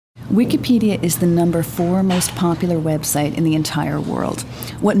Wikipedia is the #4 most popular website in the entire world.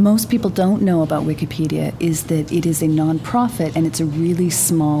 What most people don't know about Wikipedia is that it is a nonprofit and it's a really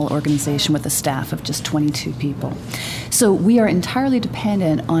small organization with a staff of just 22 people. So we are entirely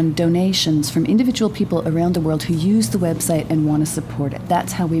dependent on donations from individual people around the world who use the website and want to support it.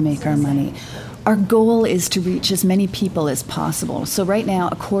 That's how we make our money. Our goal is to reach as many people as possible. So right now,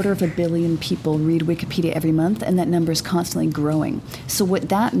 250 million people read Wikipedia every month, and that number is constantly growing. So what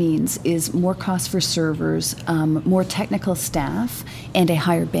that means is more costs for servers, more technical staff, and a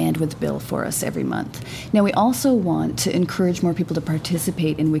higher bandwidth bill for us every month. Now, we also want to encourage more people to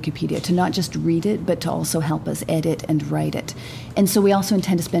participate in Wikipedia, to not just read it, but to also help us edit and write it. And so we also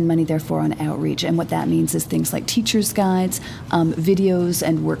intend to spend money, therefore, on outreach. And what that means is things like teachers' guides, videos,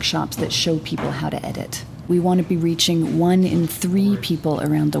 and workshops that show people how to edit. We want to be reaching 1 in 3 people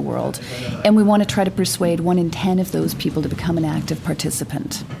around the world, and we want to try to persuade 1 in 10 of those people to become an active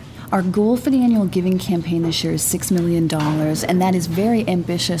participant. Our goal for the annual giving campaign this year is $6 million, and that is very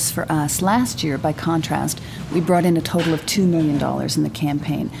ambitious for us. Last year, by contrast, we brought in a total of $2 million in the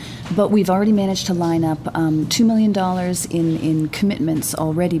campaign. But we've already managed to line up $2 million in commitments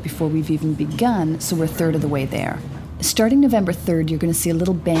already before we've even begun, so we're a third of the way there. Starting November 3rd, you're going to see a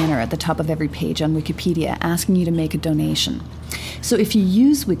little banner at the top of every page on Wikipedia asking you to make a donation. So if you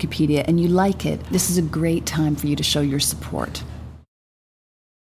use Wikipedia and you like it, this is a great time for you to show your support.